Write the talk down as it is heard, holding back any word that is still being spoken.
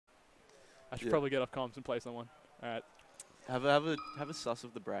I should probably get off comms and play someone. All right. Have a suss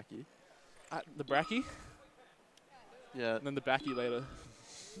of the bracky. The bracky? Yeah. And then the backy later.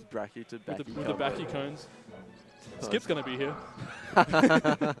 Bracky to backy. With the backy cones. Skip's going to be here.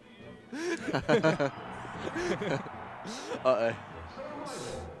 Uh-oh.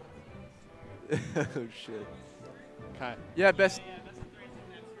 Oh, shit. Okay. Yeah, best.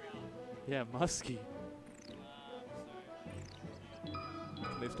 Yeah, Muskie.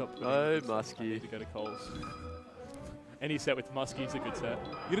 They stopped. Oh, I Muskie. need to go to Coles. Any set with Muskie's a good set.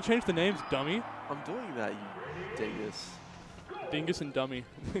 You gonna change the names, dummy? I'm doing that, you dingus. Dingus and Dummy.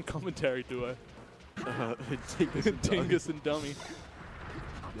 Commentary duo. Dingus and Dingus and Dummy.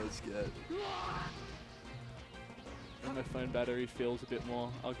 That's good. When my phone battery feels a bit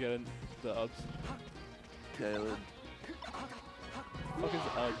more, I'll get in the UBS. Cailan. What is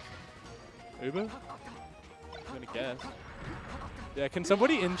UBS? Uber? I'm gonna guess. Yeah, can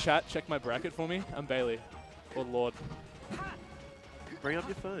somebody in chat check my bracket for me? I'm Bailey. Or Lord. Bring up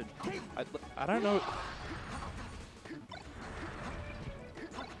your phone. I don't know.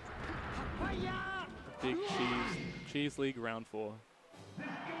 Big cheese league round 4.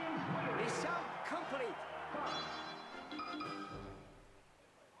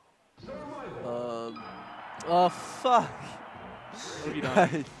 Oh fuck. What have you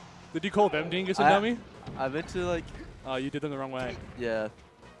done? Did you call them dingus and dummy? I meant to like. Oh, you did them the wrong way. Yeah.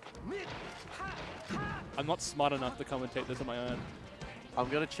 I'm not smart enough to commentate this on my own. I'm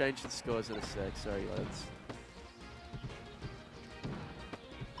gonna change the scores in a sec. Sorry, lads.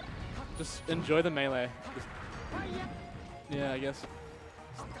 Just enjoy the melee. Yeah, I guess.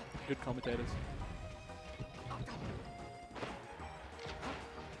 Good commentators.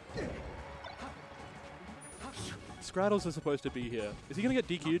 Scraddles is supposed to be here. Is he gonna get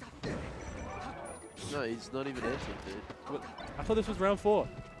DQ'd? No, he's not even answering, dude. What? I thought this was round 4.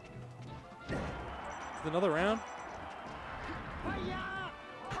 Is it another round?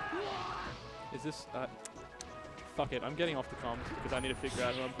 Is this... fuck it, I'm getting off the comms because I need to figure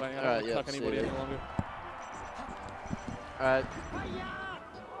out who I'm playing. I don't want to cuck anybody any longer. Alright.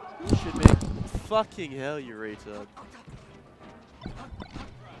 Should be... Fucking hell, you retard.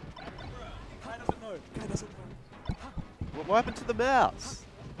 Guy doesn't know. Guy doesn't know. What happened to the mouse?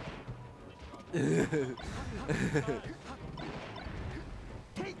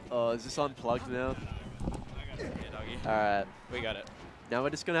 Oh, is this unplugged now? I got it, yeah, doggy. Alright. We got it. Now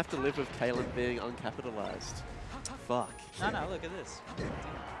we're just gonna have to live with Cailan being uncapitalized. Fuck. No, look at this.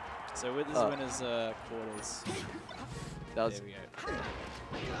 So with this winner's quarters. That was. There we go.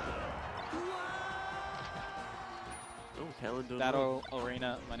 Oh, Cailan doing Battle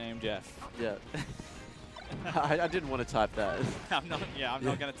Arena, my name Jeff. Yeah. I didn't want to type that. I'm not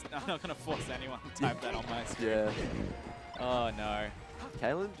gonna force anyone to type that on my screen. Yeah. Oh no.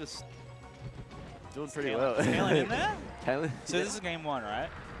 Cailan just doing Is pretty Cailan, well. Is Cailan in there? Cailan. So this is game 1, right?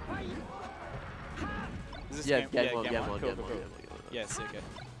 Is this Game yeah, one. Cool. Yeah, sick.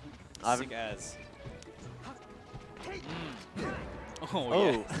 Sick as.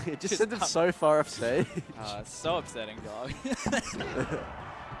 Oh, yeah. It just sent it so far off stage. So upsetting, dog.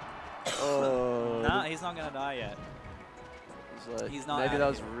 Oh. Nah, he's not gonna die yet. Like, He's not. Maybe that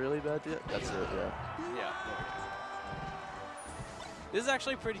was really bad. Yeah, that's it. Yeah. Yeah. This is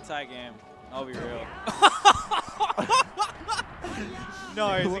actually a pretty tight game. I'll be real.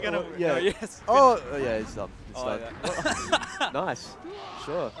 No, is he gonna? Yeah. No, yes. Oh, yeah, it's done. It's Oh, done. yeah. Nice.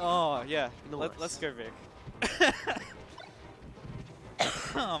 Sure. Oh yeah. Nice. Let's go, Vic.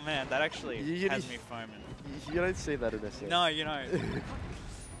 Oh man, that actually has me foaming. You don't see that in this. No, you know.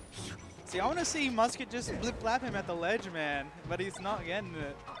 See, I want to see Muscat just blip-blap him at the ledge, man, but he's not getting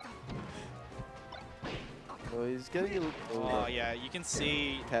it. Well, he's getting a Oh yeah, you can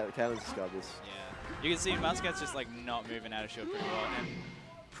see. Cailan's just got this. Yeah, you can see Muscat's just like not moving out of shield pretty well, and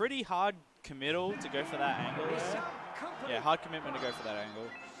pretty hard committal to go for that angle there. Yeah, hard commitment to go for that angle,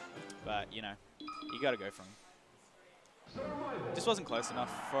 but you know, you got to go for him. Just wasn't close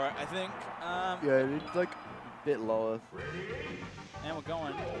enough for it, I think. Yeah, it's like a bit lower. And we're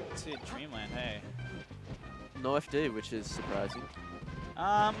going to Dreamland, hey. No FD, which is surprising.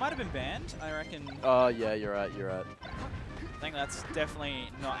 Might have been banned, I reckon. Oh, yeah, you're right. I think that's definitely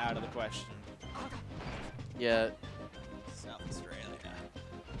not out of the question. Yeah. South Australia.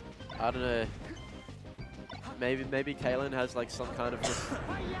 I don't know. Maybe Cailan has like some kind of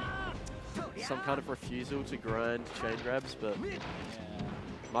refusal to grind chain grabs, but Yeah.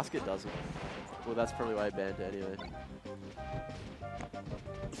 Muscat doesn't. Well, that's probably why he banned it anyway.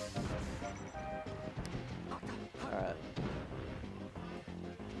 Alright.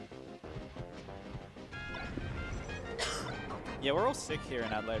 Yeah, we're all sick here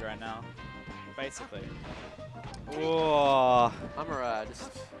in Adelaide right now. basically. Oh. I'm alright.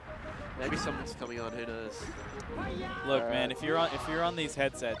 Just maybe someone's coming on. Who knows? Look, man, if you're on these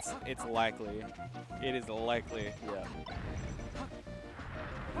headsets, it's likely. It is likely. Yeah.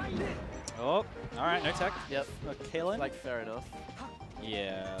 Oh, all right, no tech. Yep. Cailan. Like fair enough.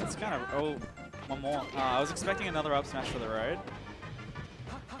 Yeah, it's kind of. Oh, one more. I was expecting another up smash for the road.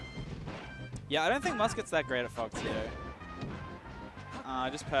 Yeah, I don't think Muscat's that great at Fox here.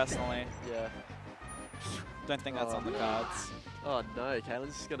 Just personally. Yeah. Don't think that's on the cards. Oh no,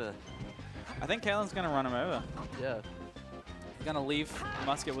 Cailan's just gonna. I think Cailan's gonna run him over. Yeah. He's gonna leave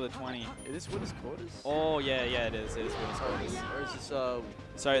Muscat with a 20. Is this winners quarters? Oh yeah, it is. It is winners quarters. Or is this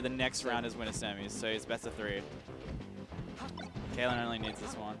So the next round is winner semis. So it's best of 3. Cailan only needs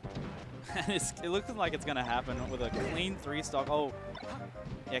this one. It looks like it's gonna happen with a clean 3 stock. Oh,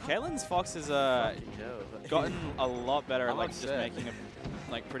 yeah. Cailan's Fox has gotten a lot better at like just making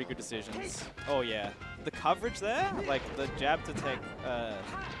pretty good decisions. Oh yeah, the coverage there, like the jab to take.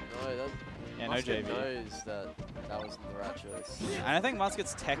 No JV. Knows that wasn't the right choice. And I think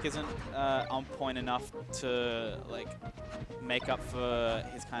Muscat's tech isn't on point enough to like make up for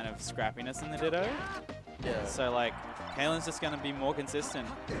his kind of scrappiness in the Ditto. Yeah. So like, Cailan's just going to be more consistent.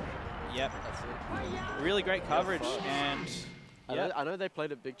 Yep. That's it. Really great coverage, and I know they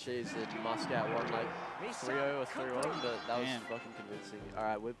played a big cheese and Muscat won like 3-0 or 3-1, but that was fucking convincing. All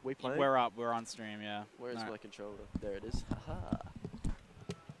right, we playing? We're up. We're on stream, yeah. Where is my controller? There it is. Haha.